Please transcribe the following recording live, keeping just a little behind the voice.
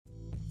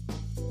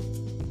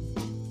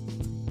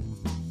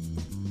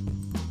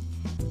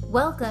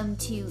Welcome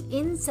to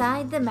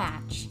Inside the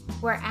Match,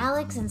 where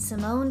Alex and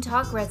Simone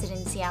talk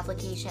residency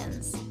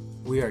applications.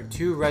 We are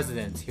two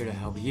residents here to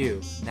help you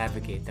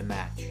navigate the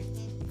match.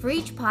 For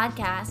each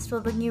podcast,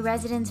 we'll bring you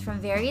residents from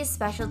various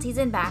specialties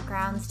and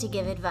backgrounds to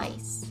give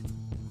advice.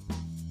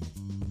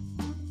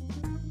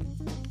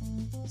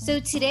 So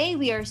today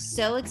we are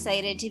so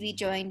excited to be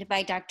joined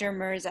by Dr.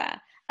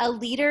 Mirza, a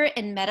leader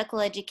in medical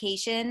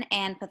education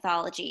and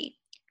pathology.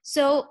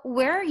 So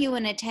where are you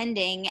in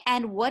attending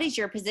and what is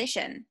your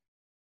position?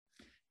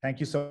 Thank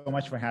you so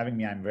much for having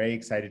me. I'm very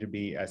excited to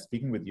be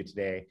speaking with you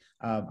today.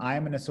 I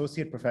am an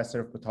associate professor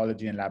of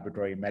pathology and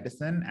laboratory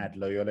medicine at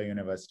Loyola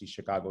University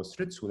Chicago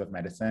Stritz School of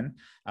Medicine,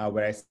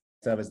 where I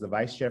serve as the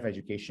vice chair of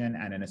education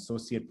and an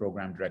associate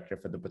program director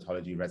for the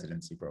pathology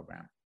residency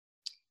program.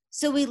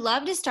 So we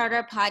love to start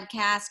our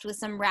podcast with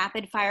some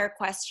rapid fire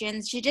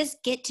questions to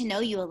just get to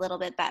know you a little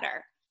bit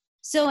better.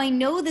 So I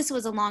know this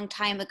was a long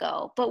time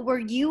ago, but were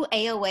you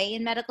AOA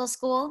in medical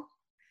school?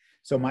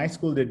 So my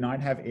school did not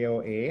have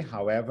AOA.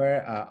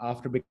 However,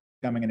 after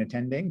becoming an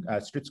attending,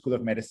 Stritz School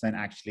of Medicine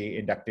actually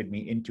inducted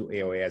me into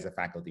AOA as a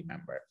faculty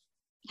member.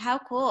 How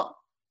cool.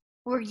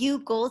 Were you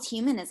Gold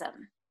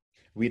Humanism?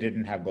 We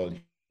didn't have Gold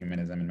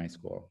Humanism in my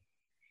school.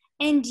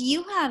 And do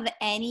you have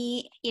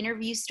any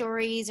interview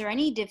stories or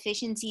any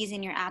deficiencies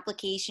in your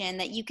application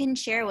that you can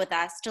share with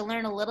us to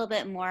learn a little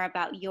bit more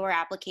about your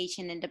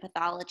application into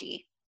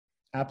pathology?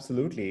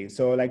 Absolutely.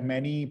 So like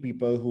many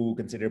people who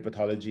consider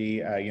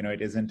pathology,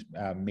 it isn't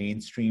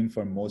mainstream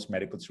for most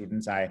medical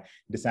students. I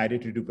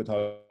decided to do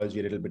pathology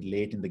a little bit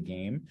late in the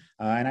game.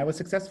 And I was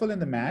successful in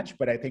the match,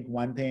 but I think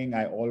one thing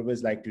I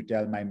always like to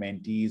tell my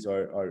mentees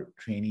or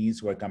trainees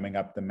who are coming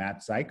up the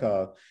match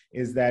cycle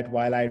is that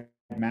while I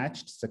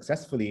matched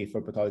successfully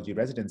for pathology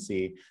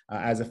residency,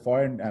 as a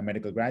foreign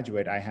medical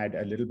graduate, I had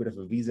a little bit of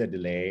a visa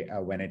delay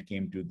when it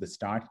came to the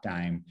start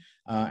time.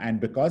 And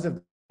because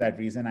of that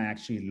reason, I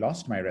actually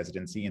lost my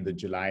residency in the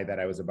July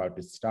that I was about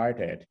to start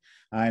it.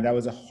 And that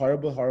was a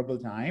horrible, horrible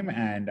time.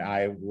 And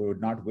I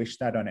would not wish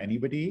that on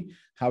anybody.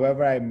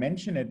 However, I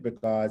mention it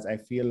because I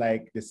feel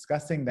like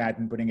discussing that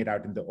and putting it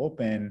out in the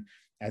open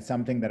as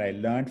something that I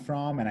learned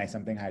from and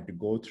something I had to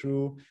go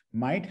through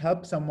might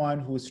help someone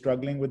who's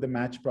struggling with the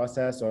match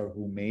process or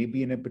who may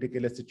be in a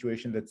particular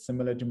situation that's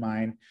similar to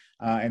mine.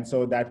 And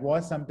so that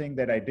was something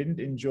that I didn't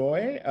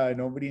enjoy.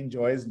 Nobody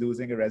enjoys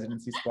losing a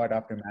residency spot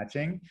after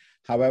matching.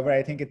 However,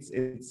 I think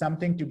it's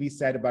something to be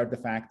said about the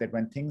fact that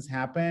when things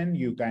happen,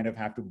 you kind of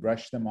have to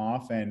brush them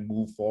off and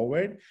move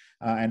forward.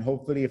 And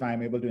hopefully, if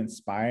I'm able to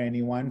inspire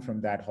anyone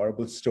from that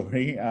horrible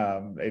story,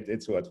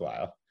 it's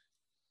worthwhile.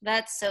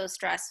 That's so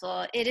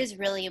stressful. It is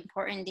really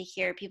important to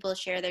hear people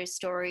share their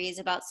stories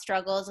about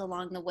struggles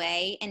along the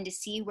way, and to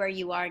see where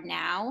you are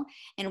now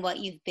and what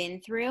you've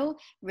been through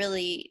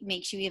really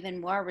makes you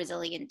even more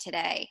resilient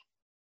today.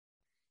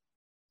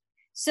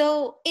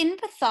 So in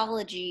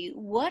pathology,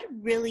 what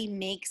really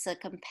makes a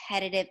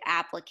competitive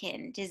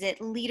applicant? Is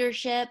it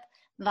leadership,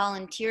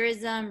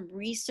 volunteerism,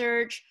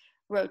 research,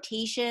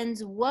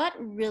 rotations? What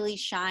really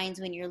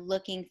shines when you're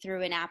looking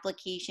through an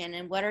application,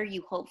 and what are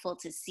you hopeful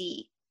to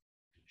see?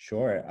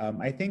 Sure.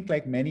 I think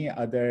like many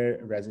other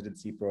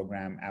residency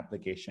program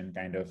application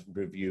kind of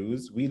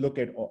reviews, we look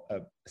at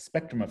a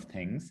spectrum of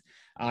things.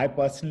 I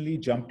personally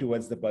jump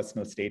towards the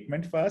personal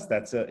statement first.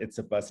 It's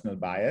a personal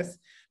bias.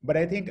 But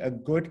I think a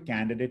good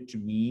candidate to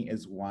me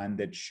is one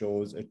that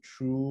shows a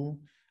true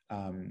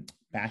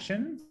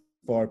passion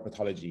for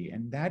pathology.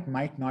 And that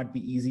might not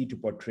be easy to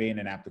portray in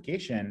an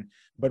application.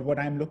 But what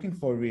I'm looking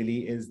for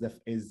really is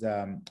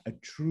a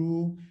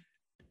true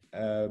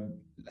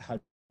how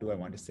do I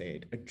want to say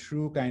it? A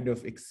true kind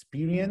of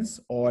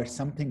experience or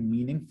something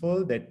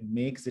meaningful that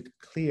makes it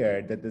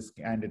clear that this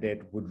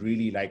candidate would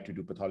really like to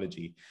do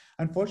pathology.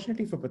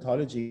 Unfortunately for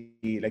pathology,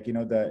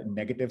 the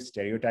negative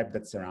stereotype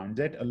that surrounds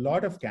it, a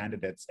lot of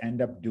candidates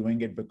end up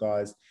doing it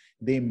because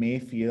they may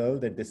feel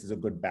that this is a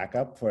good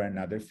backup for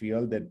another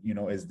field that,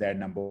 is their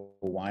number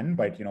one,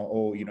 but,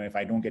 if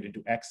I don't get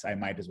into X, I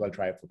might as well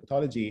try it for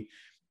pathology.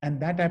 And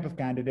that type of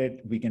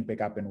candidate we can pick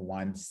up in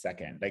 1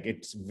 second. Like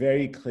it's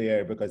very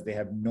clear because they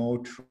have no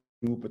true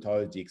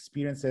pathology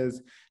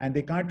experiences and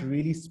they can't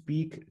really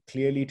speak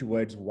clearly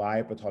towards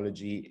why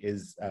pathology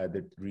is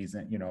the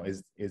reason,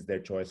 is their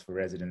choice for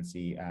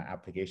residency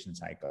application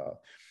cycle.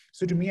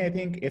 So to me, I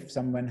think if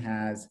someone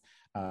has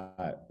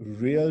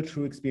real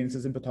true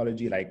experiences in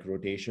pathology like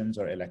rotations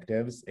or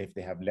electives, if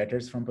they have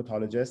letters from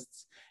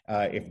pathologists,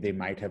 if they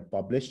might have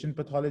published in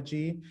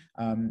pathology,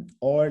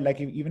 or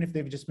like even if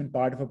they've just been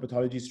part of a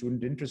pathology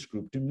student interest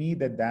group, to me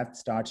that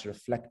starts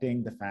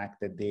reflecting the fact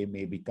that they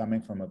may be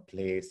coming from a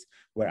place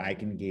where I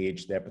can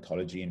gauge their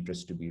pathology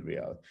interest to be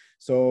real.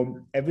 So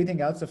everything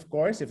else, of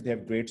course, if they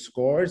have great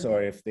scores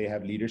or if they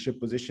have leadership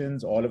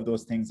positions, all of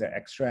those things are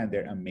extra and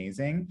they're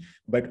amazing.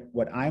 But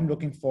what I'm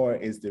looking for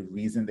is the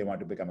reason they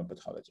want to become a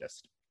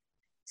pathologist.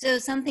 So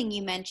something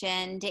you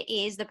mentioned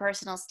is the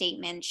personal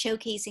statement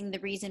showcasing the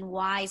reason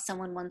why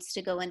someone wants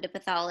to go into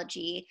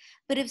pathology.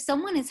 But if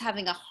someone is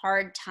having a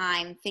hard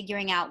time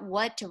figuring out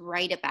what to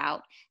write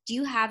about, do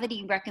you have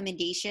any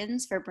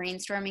recommendations for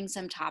brainstorming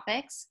some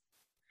topics?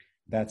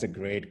 That's a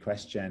great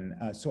question.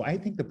 So I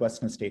think the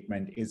personal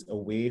statement is a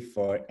way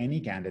for any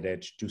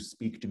candidate to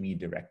speak to me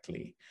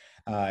directly,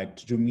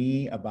 to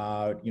me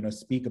about,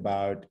 speak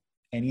about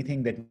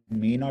anything that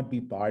may not be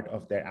part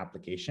of their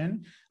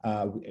application.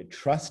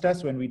 Trust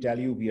us when we tell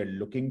you we are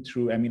looking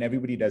through, I mean,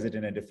 everybody does it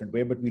in a different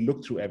way, but we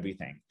look through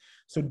everything.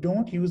 So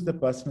don't use the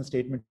personal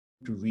statement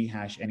to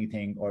rehash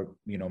anything or,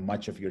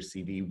 much of your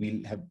CV.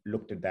 We'll have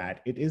looked at that.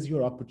 It is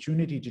your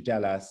opportunity to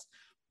tell us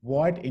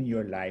what in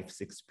your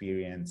life's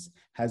experience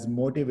has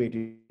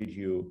motivated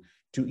you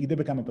to either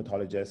become a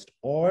pathologist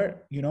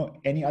or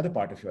any other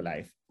part of your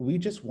life. We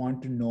just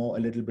want to know a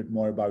little bit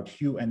more about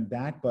you, and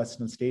that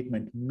personal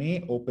statement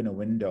may open a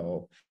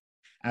window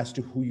as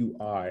to who you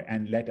are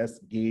and let us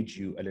gauge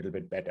you a little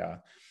bit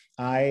better.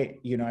 I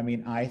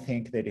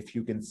think that if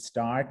you can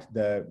start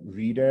the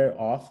reader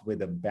off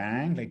with a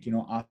bang,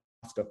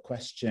 ask a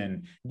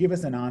question, give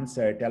us an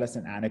answer, tell us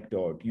an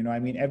anecdote.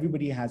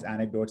 Everybody has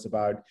anecdotes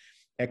about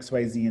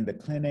XYZ in the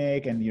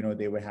clinic and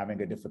they were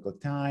having a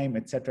difficult time,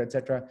 et cetera, et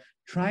cetera.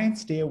 Try and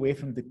stay away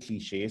from the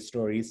cliche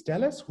stories.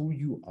 Tell us who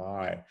you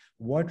are,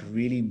 what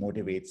really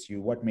motivates you,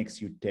 what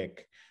makes you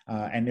tick.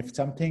 And if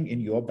something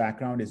in your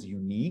background is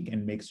unique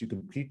and makes you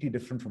completely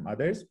different from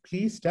others,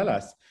 please tell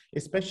us,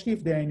 especially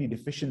if there are any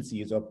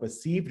deficiencies or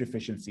perceived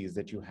deficiencies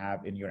that you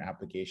have in your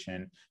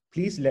application.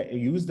 Please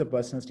use the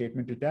personal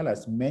statement to tell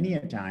us. Many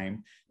a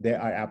time,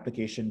 there are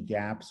application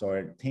gaps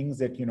or things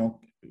that,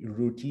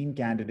 routine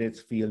candidates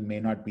feel may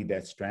not be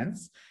their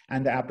strengths,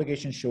 and the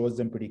application shows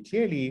them pretty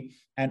clearly.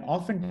 And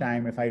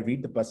oftentimes, if I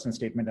read the personal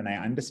statement and I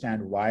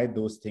understand why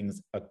those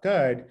things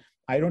occurred,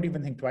 I don't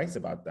even think twice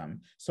about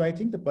them. So I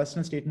think the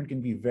personal statement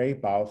can be very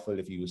powerful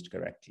if used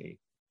correctly.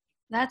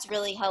 That's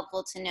really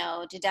helpful to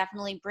know, to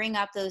definitely bring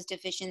up those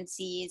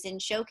deficiencies and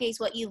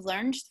showcase what you've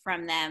learned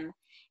from them.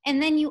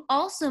 And then you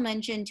also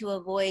mentioned to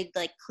avoid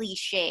like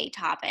cliche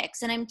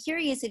topics. And I'm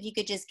curious if you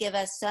could just give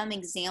us some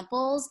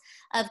examples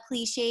of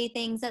cliche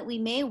things that we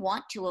may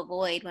want to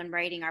avoid when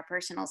writing our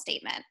personal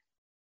statement.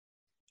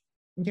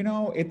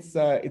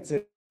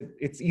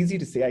 It's easy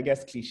to say, I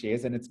guess,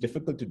 cliches, and it's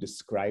difficult to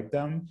describe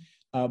them.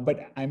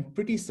 But I'm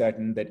pretty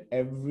certain that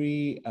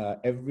every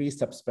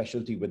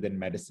subspecialty within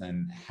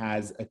medicine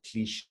has a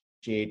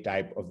cliche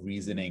type of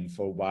reasoning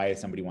for why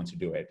somebody wants to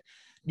do it.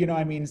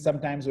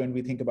 Sometimes when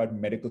we think about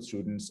medical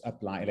students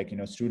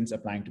applying, students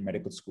applying to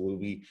medical school,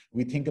 we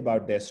think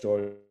about their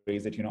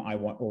stories that,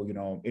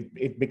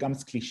 it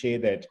becomes cliche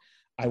that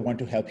I want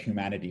to help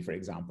humanity, for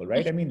example,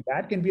 right?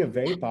 That can be a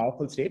very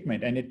powerful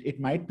statement, and it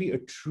might be a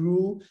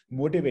true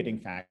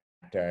motivating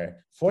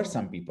factor for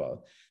some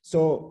people.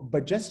 So,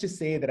 but just to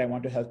say that I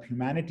want to help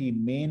humanity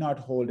may not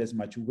hold as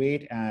much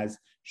weight as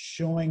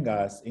showing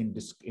us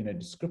in a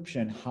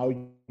description how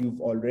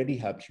you've already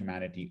helped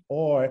humanity,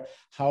 or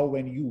how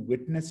when you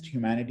witnessed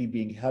humanity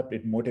being helped,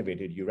 it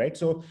motivated you, right?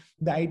 So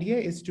the idea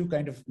is to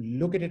kind of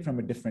look at it from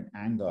a different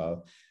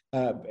angle.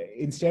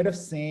 Instead of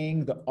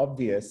saying the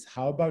obvious,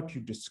 how about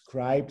you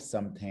describe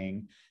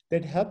something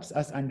that helps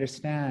us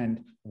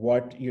understand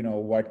what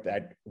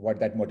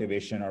that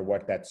motivation or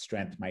what that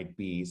strength might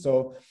be.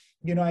 So,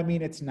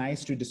 it's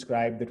nice to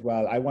describe that,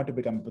 well, I want to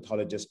become a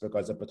pathologist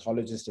because a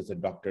pathologist is a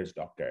doctor's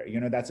doctor.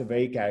 That's a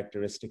very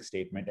characteristic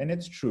statement. And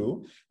it's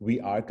true, we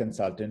are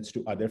consultants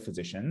to other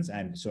physicians.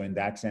 And so in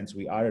that sense,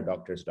 we are a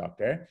doctor's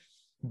doctor.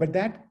 But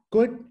that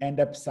could end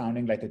up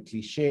sounding like a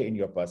cliche in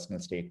your personal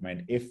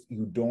statement if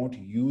you don't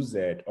use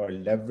it or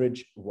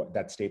leverage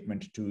that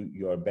statement to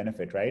your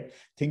benefit, right?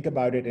 Think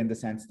about it in the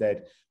sense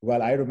that,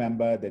 well, I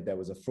remember that there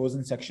was a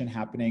frozen section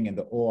happening in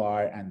the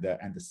OR, and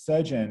the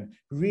surgeon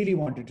really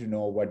wanted to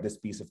know what this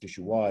piece of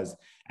tissue was.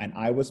 And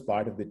I was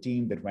part of the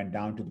team that went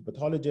down to the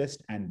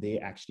pathologist, and they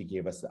actually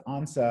gave us the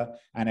answer.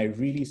 And I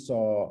really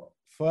saw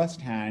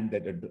firsthand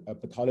that a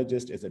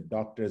pathologist is a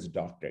doctor's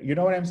doctor. You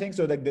know what I'm saying?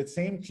 So like the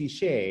same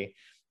cliche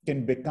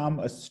can become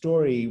a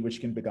story which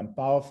can become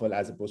powerful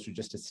as opposed to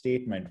just a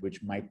statement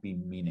which might be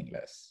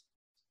meaningless.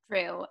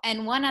 True.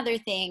 And one other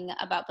thing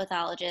about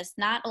pathologists,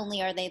 not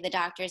only are they the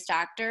doctor's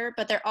doctor,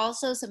 but they're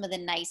also some of the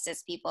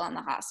nicest people in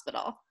the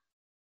hospital.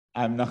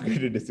 I'm not going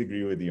to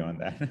disagree with you on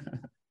that.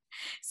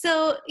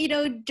 So,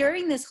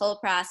 during this whole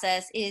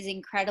process is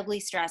incredibly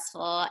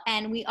stressful,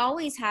 and we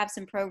always have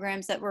some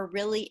programs that we're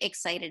really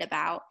excited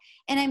about.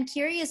 And I'm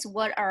curious,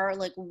 what are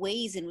like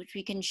ways in which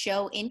we can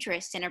show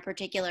interest in a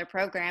particular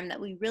program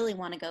that we really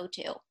want to go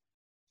to?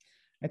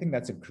 I think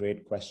that's a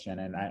great question.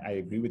 And I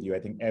agree with you. I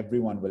think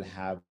everyone will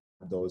have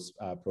those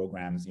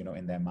programs,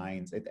 in their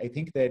minds. I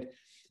think that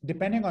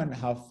depending on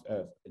how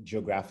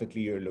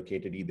geographically you're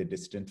located, either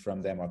distant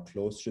from them or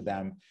close to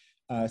them,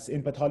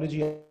 in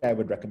pathology, I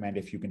would recommend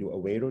if you can do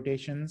away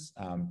rotations,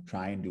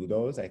 try and do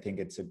those. I think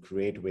it's a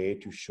great way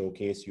to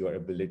showcase your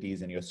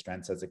abilities and your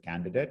strengths as a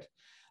candidate.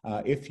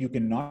 If you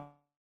cannot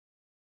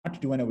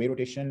do an away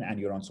rotation and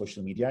you're on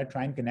social media,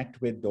 try and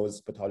connect with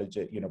those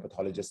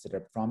pathologists that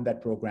are from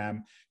that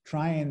program.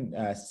 Try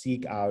and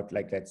seek out,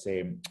 like, let's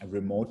say, a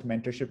remote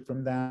mentorship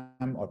from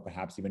them, or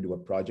perhaps even do a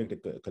project, a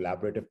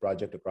collaborative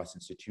project across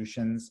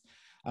institutions.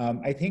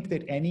 I think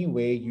that any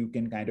way you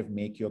can kind of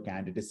make your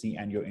candidacy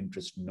and your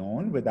interest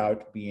known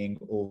without being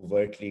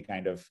overtly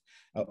kind of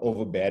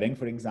overbearing,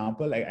 for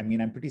example, I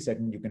mean, I'm pretty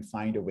certain you can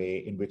find a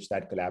way in which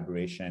that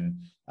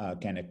collaboration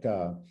can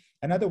occur.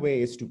 Another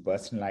way is to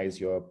personalize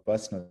your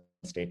personal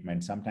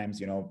statement. Sometimes,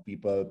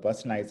 people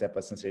personalize their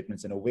personal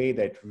statements in a way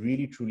that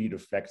really truly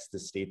reflects the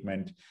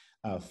statement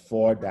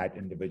for that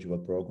individual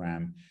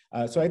program.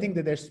 So I think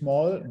that there's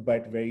small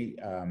but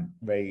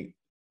very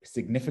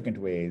significant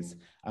ways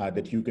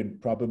that you can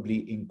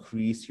probably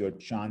increase your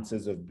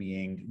chances of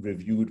being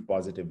reviewed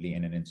positively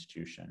in an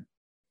institution.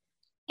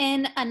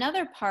 And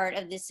another part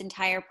of this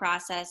entire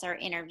process are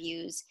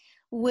interviews,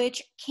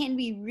 which can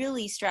be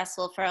really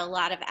stressful for a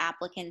lot of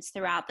applicants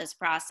throughout this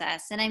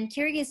process. And I'm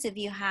curious if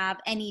you have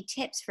any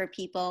tips for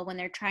people when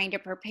they're trying to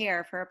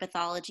prepare for a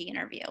pathology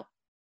interview.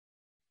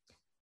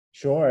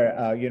 Sure.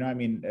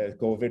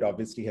 COVID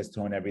obviously has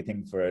thrown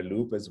everything for a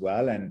loop as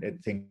well, and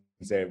things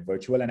are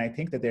virtual. And I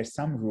think that there's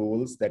some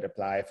rules that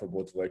apply for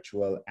both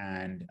virtual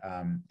and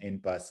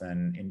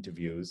in-person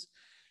interviews.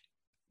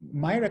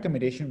 My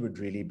recommendation would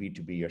really be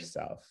to be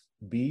yourself.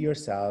 Be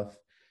yourself,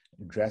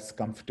 dress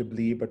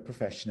comfortably but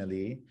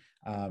professionally.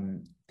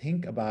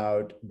 Think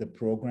about the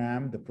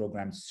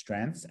program's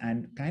strengths,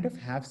 and kind of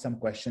have some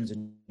questions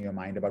in your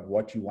mind about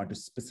what you want to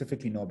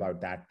specifically know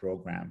about that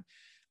program.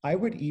 I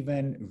would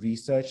even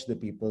research the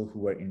people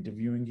who are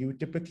interviewing you.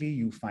 Typically,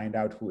 you find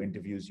out who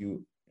interviews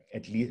you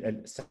at least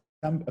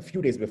a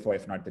few days before,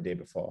 if not the day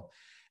before.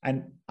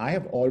 And I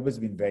have always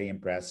been very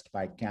impressed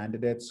by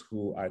candidates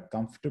who are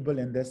comfortable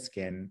in their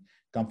skin,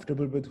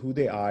 comfortable with who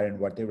they are and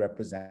what they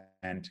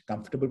represent,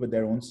 comfortable with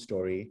their own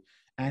story,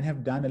 and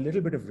have done a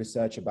little bit of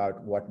research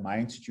about what my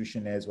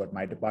institution is, what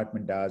my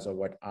department does, or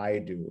what I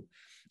do.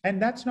 And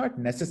that's not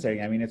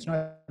necessary. I mean, it's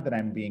not that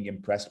I'm being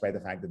impressed by the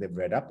fact that they've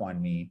read up on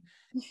me.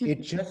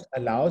 It just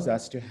allows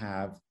us to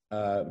have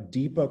a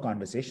deeper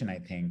conversation, I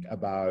think,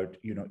 about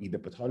either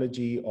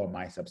pathology or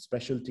my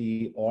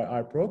subspecialty or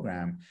our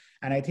program.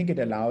 And I think it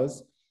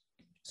allows.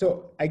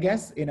 So I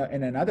guess in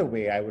another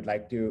way, I would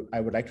like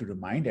to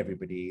remind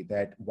everybody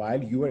that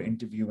while you are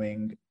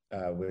interviewing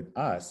with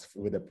us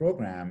with a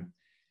program,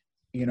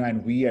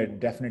 and we are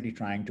definitely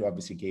trying to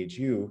obviously gauge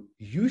you,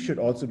 you should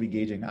also be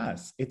gauging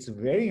us. It's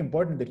very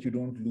important that you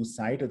don't lose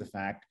sight of the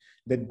fact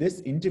that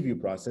this interview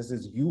process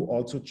is you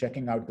also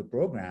checking out the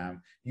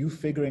program, you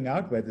figuring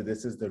out whether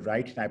this is the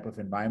right type of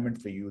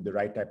environment for you, the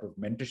right type of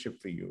mentorship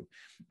for you.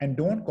 And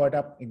don't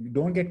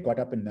get caught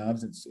up in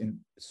nerves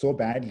so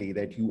badly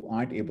that you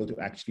aren't able to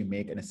actually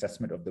make an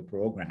assessment of the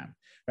program,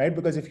 right?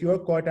 Because if you're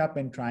caught up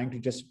in trying to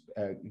just,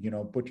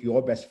 put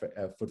your best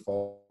foot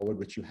forward,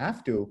 which you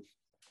have to,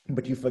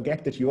 but you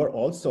forget that you are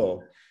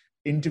also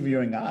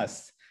interviewing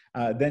us,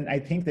 then I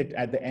think that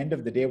at the end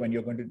of the day, when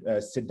you're going to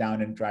sit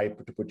down and try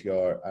to put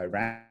your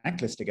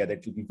rank list together,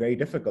 it will be very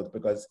difficult,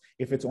 because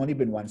if it's only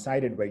been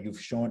one-sided where you've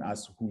shown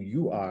us who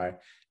you are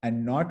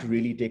and not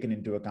really taken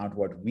into account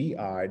what we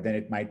are, then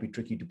it might be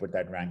tricky to put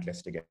that rank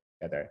list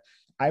together.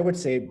 I would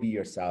say be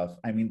yourself.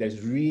 I mean,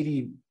 there's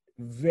really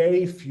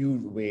very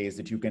few ways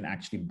that you can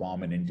actually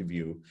bomb an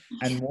interview.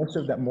 And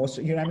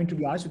to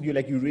be honest with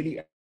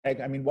you,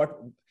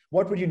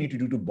 what would you need to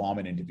do to bomb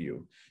an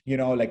interview?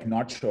 Like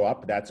not show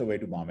up, that's a way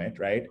to bomb it,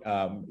 right?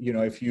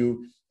 If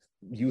you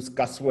use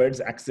cuss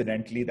words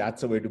accidentally,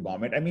 that's a way to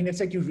bomb it. I mean,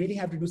 it's like you really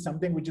have to do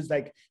something which is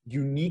like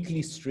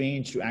uniquely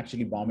strange to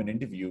actually bomb an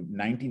interview.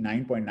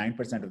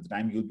 99.9% of the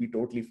time, you'll be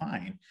totally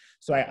fine.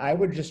 So I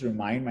would just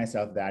remind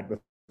myself that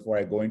before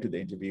I go into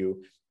the interview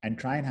and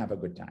try and have a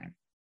good time.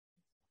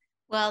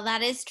 Well,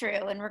 that is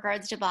true in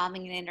regards to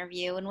bombing an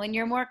interview. And when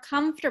you're more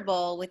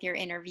comfortable with your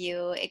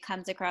interview, it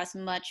comes across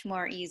much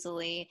more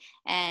easily,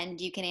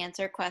 and you can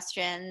answer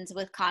questions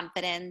with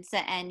confidence,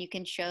 and you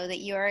can show that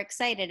you are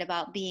excited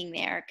about being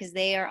there, because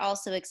they are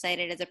also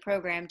excited as a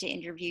program to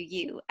interview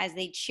you, as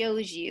they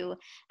chose you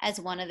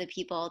as one of the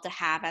people to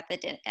have at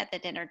the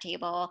dinner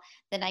table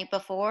the night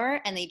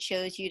before, and they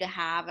chose you to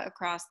have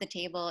across the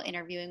table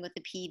interviewing with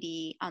the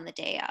PD on the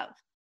day of.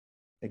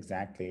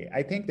 Exactly.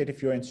 I think that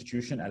if your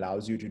institution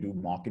allows you to do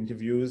mock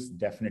interviews,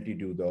 definitely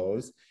do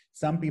those.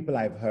 Some people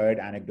I've heard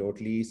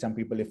anecdotally, some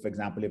people, if, for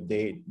example, if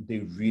they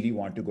really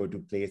want to go to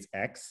place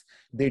X,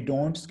 they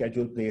don't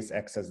schedule place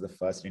X as the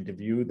first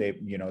interview.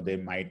 They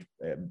might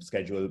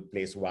schedule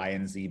place Y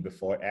and Z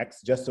before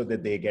X, just so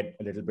that they get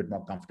a little bit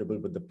more comfortable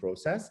with the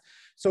process.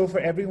 So for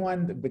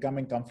everyone,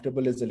 becoming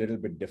comfortable is a little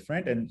bit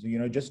different, and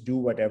just do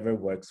whatever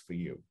works for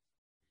you.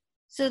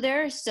 So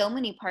there are so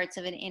many parts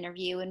of an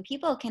interview, and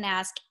people can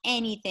ask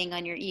anything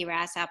on your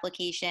ERAS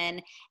application.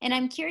 And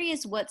I'm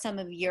curious what some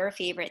of your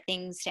favorite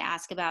things to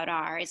ask about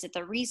are. Is it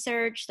the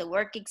research, the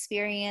work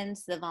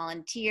experience, the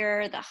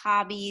volunteer, the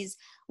hobbies?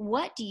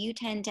 What do you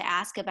tend to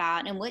ask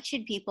about, and what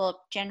should people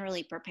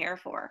generally prepare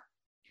for?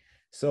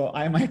 So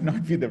I might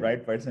not be the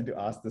right person to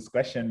ask this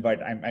question,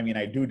 but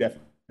I do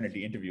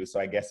definitely interview. So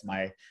I guess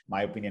my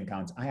opinion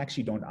counts. I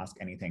actually don't ask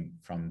anything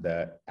from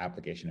the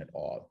application at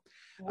all.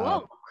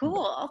 Whoa,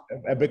 cool.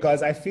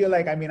 Because I feel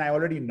like, I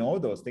already know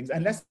those things,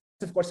 unless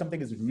of course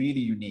something is really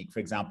unique. For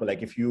example,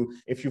 like if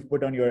you've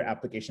put on your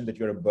application that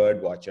you're a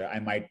bird watcher, I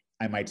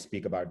might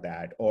speak about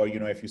that. Or,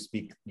 if you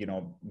speak,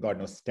 God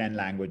knows 10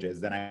 languages,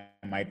 then I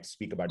might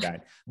speak about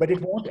that. But it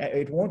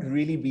won't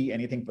really be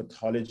anything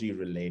pathology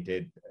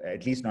related,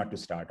 at least not to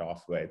start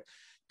off with.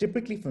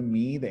 Typically for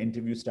me, the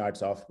interview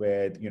starts off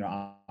with,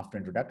 after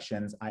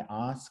introductions, I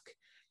ask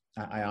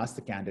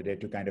the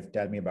candidate to kind of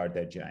tell me about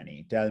their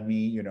journey, tell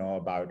me,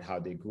 about how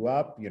they grew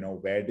up,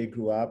 where they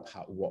grew up,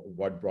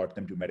 what brought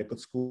them to medical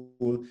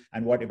school,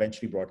 and what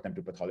eventually brought them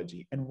to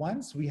pathology. And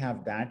once we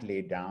have that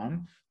laid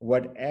down,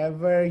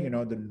 whatever,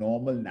 the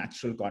normal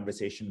natural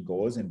conversation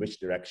goes in which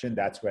direction,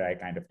 that's where I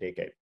kind of take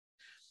it.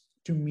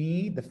 To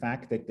me, the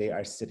fact that they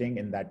are sitting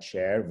in that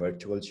chair,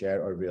 virtual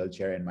chair or real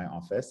chair in my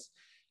office,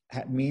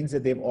 means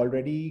that they've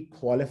already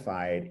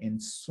qualified in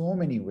so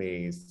many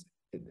ways,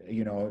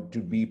 to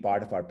be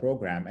part of our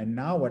program. And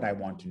now what I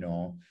want to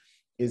know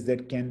is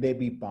that, can they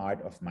be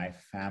part of my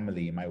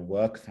family, my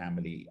work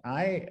family?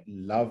 I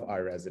love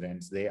our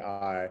residents. They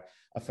are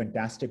a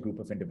fantastic group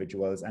of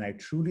individuals, and I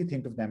truly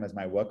think of them as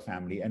my work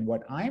family. And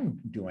what I'm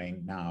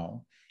doing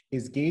now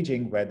is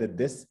gauging whether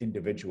this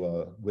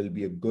individual will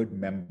be a good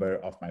member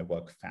of my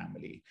work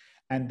family.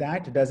 And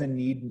that doesn't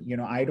need,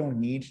 I don't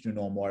need to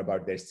know more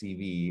about their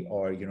CV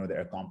or,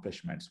 their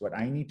accomplishments. What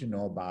I need to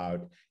know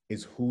about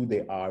is who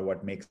they are,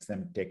 what makes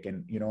them tick,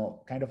 and,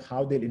 kind of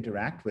how they'll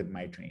interact with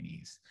my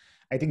trainees.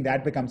 I think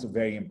that becomes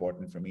very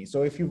important for me.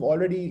 So if you've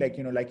already, like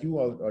you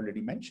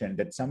already mentioned,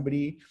 that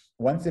somebody,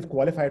 once they've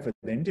qualified for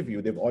the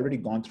interview, they've already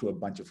gone through a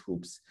bunch of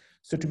hoops.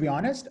 So to be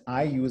honest,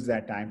 I use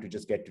that time to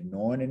just get to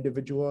know an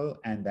individual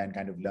and then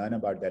kind of learn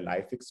about their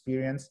life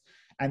experience.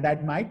 And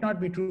that might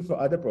not be true for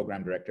other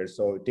program directors.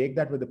 So take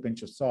that with a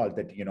pinch of salt,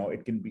 that,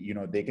 it can be,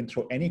 they can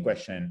throw any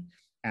question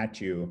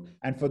at you.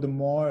 And for the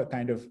more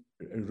kind of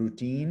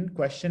routine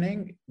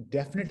questioning,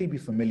 definitely be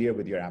familiar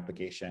with your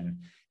application.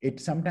 It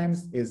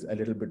sometimes is a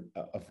little bit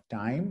of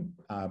time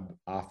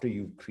after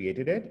you've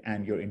created it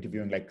and you're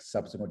interviewing like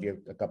subsequently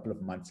a couple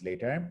of months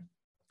later.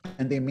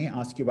 And they may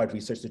ask you about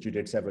research that you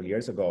did several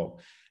years ago.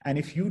 And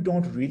if you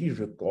don't really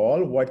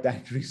recall what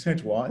that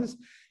research was,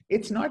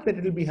 it's not that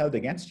it'll be held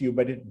against you,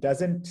 but it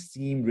doesn't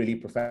seem really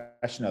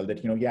professional that,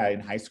 in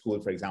high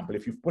school, for example,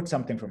 if you've put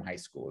something from high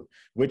school,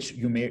 which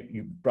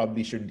you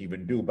probably shouldn't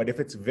even do, but if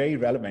it's very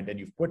relevant and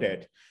you've put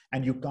it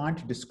and you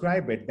can't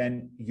describe it,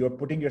 then you're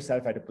putting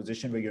yourself at a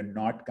position where you're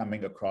not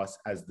coming across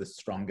as the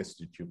strongest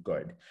that you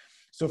could.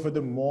 So for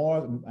the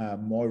more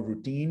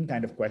routine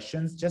kind of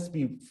questions, just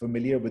be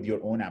familiar with your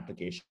own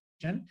application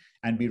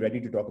and be ready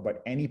to talk about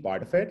any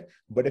part of it.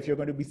 But if you're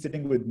going to be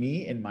sitting with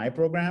me in my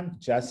program,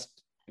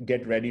 just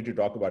get ready to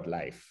talk about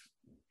life.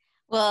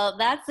 Well,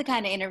 that's the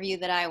kind of interview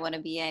that I want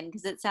to be in,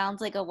 because it sounds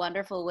like a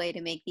wonderful way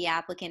to make the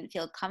applicant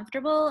feel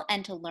comfortable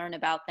and to learn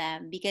about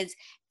them, because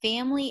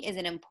family is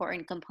an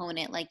important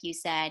component. Like you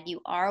said,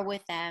 you are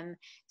with them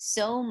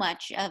so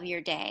much of your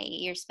day.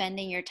 You're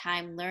spending your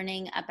time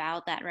learning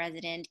about that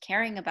resident,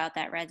 caring about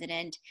that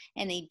resident,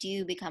 and they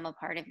do become a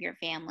part of your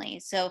family.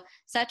 So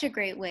such a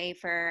great way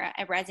for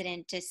a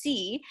resident to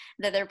see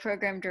that their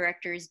program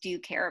directors do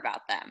care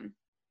about them.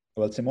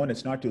 Well, Simone,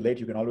 it's not too late.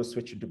 You can always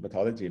switch into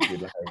pathology if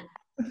you'd like.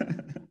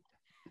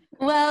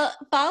 Well,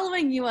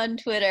 following you on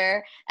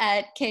Twitter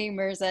at K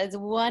Mirza is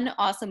one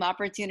awesome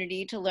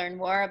opportunity to learn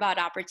more about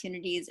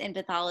opportunities in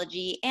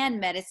pathology and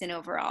medicine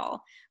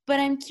overall. But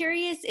I'm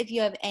curious if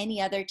you have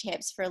any other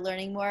tips for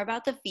learning more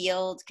about the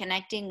field,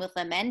 connecting with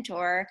a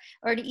mentor,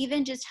 or to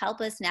even just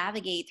help us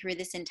navigate through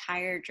this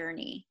entire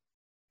journey.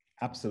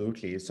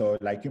 Absolutely. So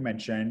like you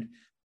mentioned,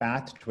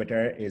 Path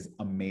Twitter is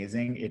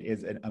amazing. It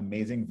is an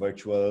amazing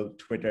virtual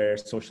Twitter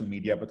social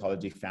media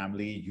pathology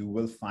family. You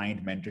will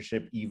find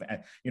mentorship even,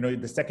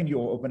 the second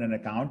you open an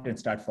account and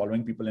start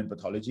following people in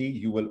pathology,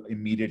 you will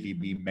immediately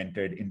be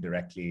mentored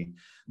indirectly.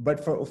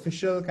 But for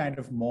official kind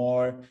of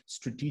more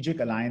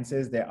strategic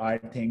alliances, there are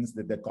things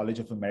that the College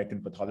of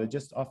American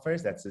Pathologists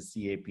offers. That's the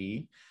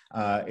CAP.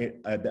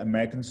 The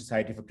American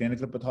Society for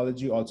Clinical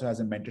Pathology also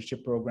has a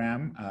mentorship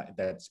program.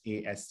 That's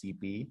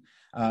ASCP.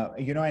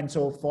 And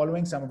so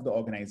following some of the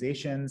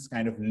organizations,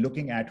 kind of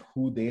looking at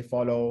who they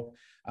follow,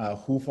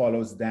 who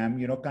follows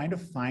them, kind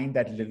of find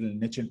that little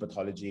niche in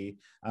pathology.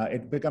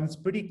 It becomes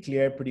pretty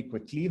clear pretty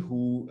quickly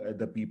who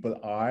the people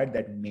are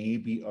that may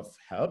be of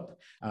help.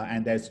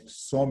 And there's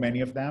so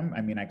many of them.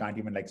 I mean, I can't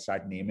even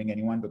start naming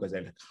anyone because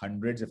there are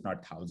hundreds, if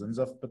not thousands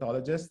of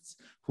pathologists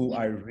who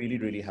are really,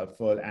 really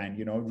helpful, and,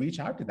 reach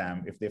out to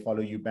them if they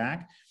follow you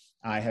back.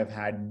 I have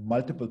had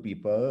multiple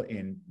people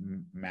in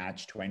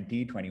match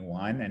 20,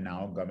 21, and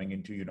now coming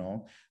into,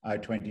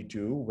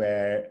 22,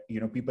 where,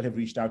 people have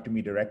reached out to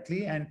me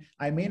directly, and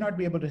I may not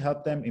be able to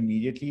help them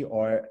immediately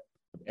or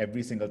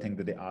every single thing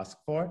that they ask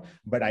for,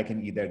 but I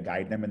can either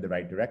guide them in the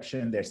right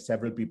direction. There's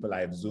several people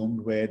I have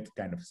Zoomed with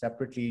kind of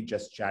separately,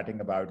 just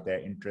chatting about their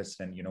interests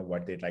and,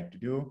 what they'd like to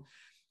do.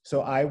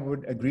 So I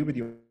would agree with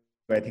you.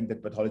 I think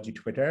that pathology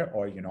Twitter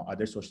or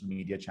other social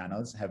media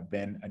channels have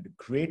been a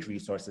great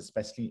resource,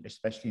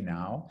 especially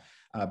now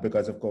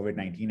because of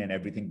COVID-19 and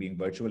everything being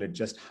virtual. It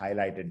just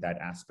highlighted that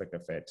aspect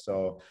of it.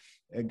 So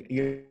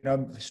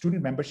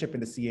Student membership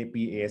in the CAP,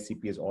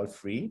 ASCP is all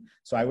free.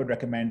 So I would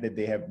recommend that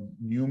they have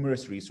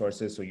numerous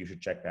resources. So you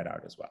should check that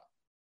out as well.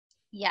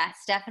 Yes,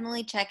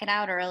 definitely check it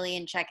out early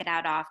and check it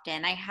out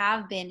often. I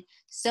have been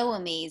so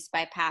amazed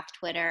by PATH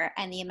Twitter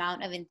and the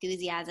amount of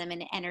enthusiasm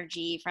and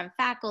energy from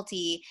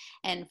faculty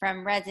and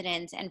from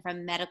residents and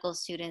from medical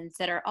students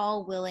that are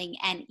all willing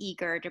and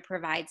eager to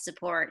provide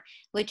support,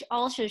 which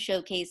also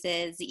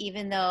showcases,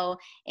 even though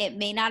it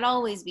may not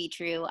always be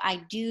true,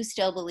 I do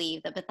still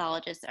believe that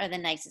pathologists are the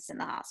nicest in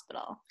the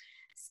hospital.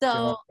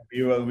 So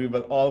we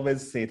will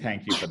always say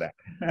thank you for that.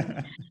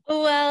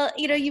 well,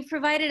 you've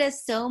provided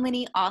us so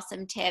many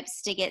awesome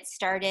tips to get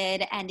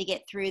started and to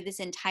get through this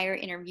entire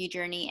interview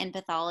journey in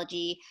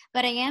pathology.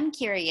 But I am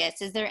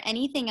curious, is there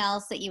anything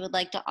else that you would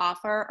like to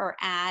offer or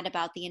add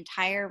about the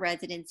entire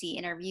residency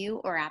interview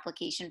or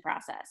application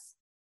process?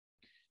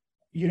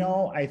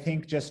 I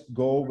think just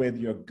go with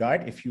your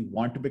gut. If you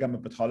want to become a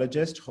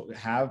pathologist,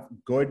 have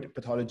good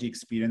pathology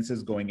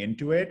experiences going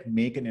into it,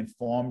 make an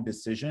informed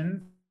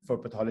decision for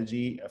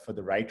pathology for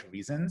the right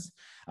reasons.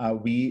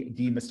 We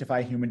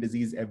demystify human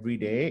disease every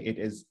day. It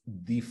is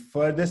the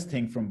furthest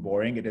thing from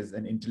boring. It is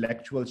an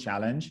intellectual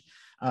challenge.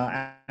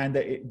 And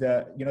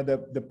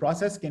the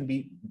process can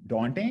be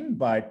daunting,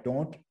 but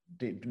don't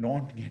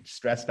get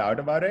stressed out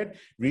about it.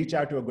 Reach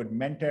out to a good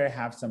mentor,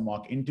 have some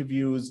mock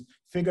interviews,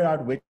 figure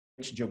out which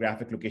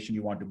geographic location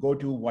you want to go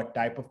to, what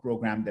type of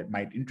program that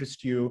might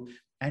interest you,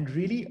 and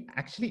really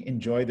actually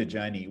enjoy the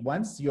journey.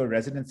 Once your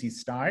residency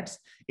starts,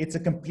 it's a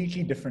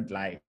completely different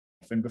life.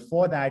 And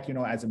before that,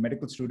 as a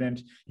medical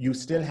student, you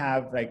still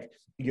have like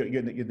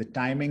the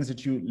timings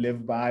that you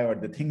live by or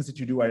the things that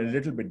you do are a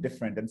little bit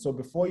different. And so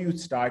before you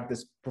start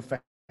this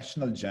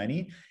professional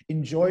journey,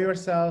 enjoy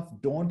yourself,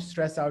 don't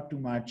stress out too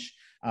much,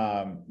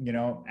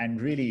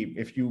 and really,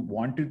 if you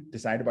want to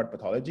decide about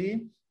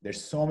pathology,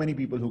 there's so many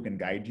people who can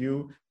guide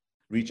you.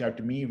 Reach out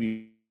to me,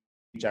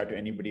 reach out to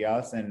anybody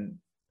else, and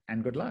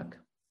good luck.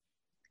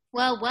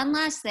 Well, one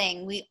last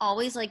thing. We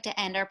always like to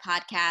end our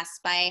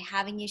podcast by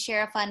having you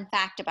share a fun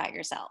fact about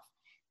yourself.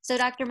 So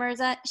Dr.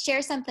 Mirza,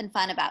 share something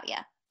fun about you.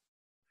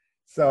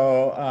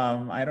 So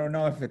I don't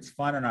know if it's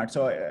fun or not.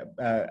 So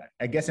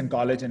I guess in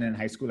college and in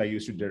high school, I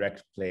used to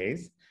direct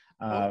plays.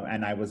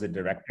 And I was a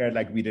director,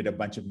 like we did a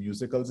bunch of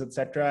musicals,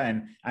 etc.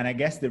 And I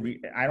guess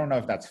I don't know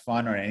if that's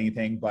fun or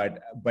anything, but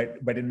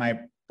in my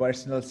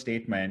personal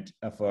statement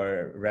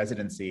for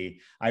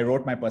residency, I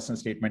wrote my personal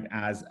statement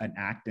as an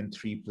act in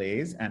 3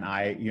 plays. And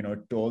I,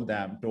 told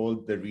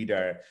the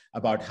reader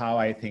about how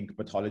I think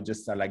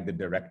pathologists are like the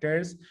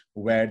directors,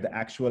 where the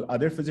actual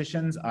other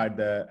physicians are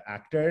the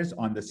actors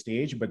on the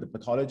stage, but the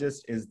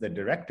pathologist is the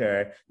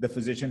director, the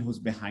physician who's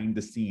behind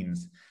the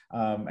scenes.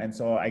 And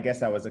so I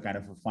guess that was a kind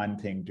of a fun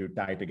thing to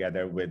tie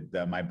together with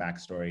my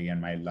backstory and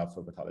my love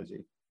for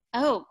pathology.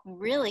 Oh,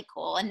 really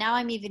cool. And now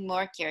I'm even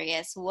more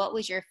curious. What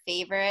was your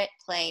favorite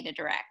play to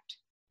direct?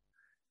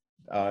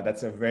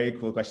 That's a very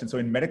cool question. So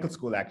in medical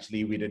school,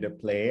 actually, we did a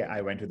play.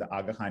 I went to the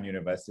Aga Khan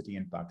University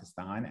in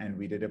Pakistan, and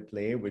we did a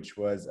play which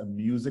was a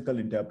musical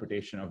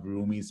interpretation of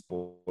Rumi's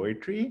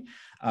poetry.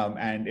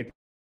 And it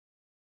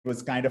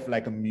was kind of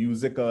like a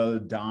musical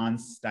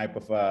dance type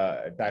of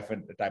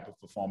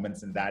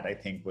performance, and that I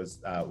think was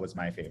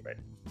my favorite.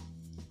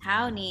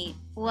 How neat.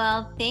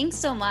 Well, thanks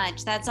so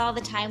much. That's all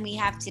the time we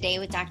have today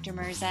with Dr.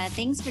 Mirza.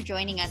 Thanks for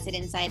joining us at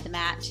Inside the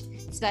Match.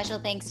 Special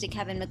thanks to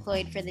Kevin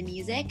McLeod for the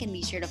music, and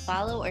be sure to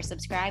follow or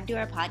subscribe to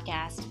our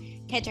podcast.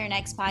 Catch our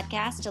next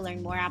podcast to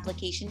learn more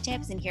application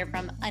tips and hear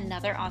from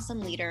another awesome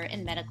leader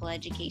in medical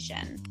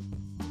education.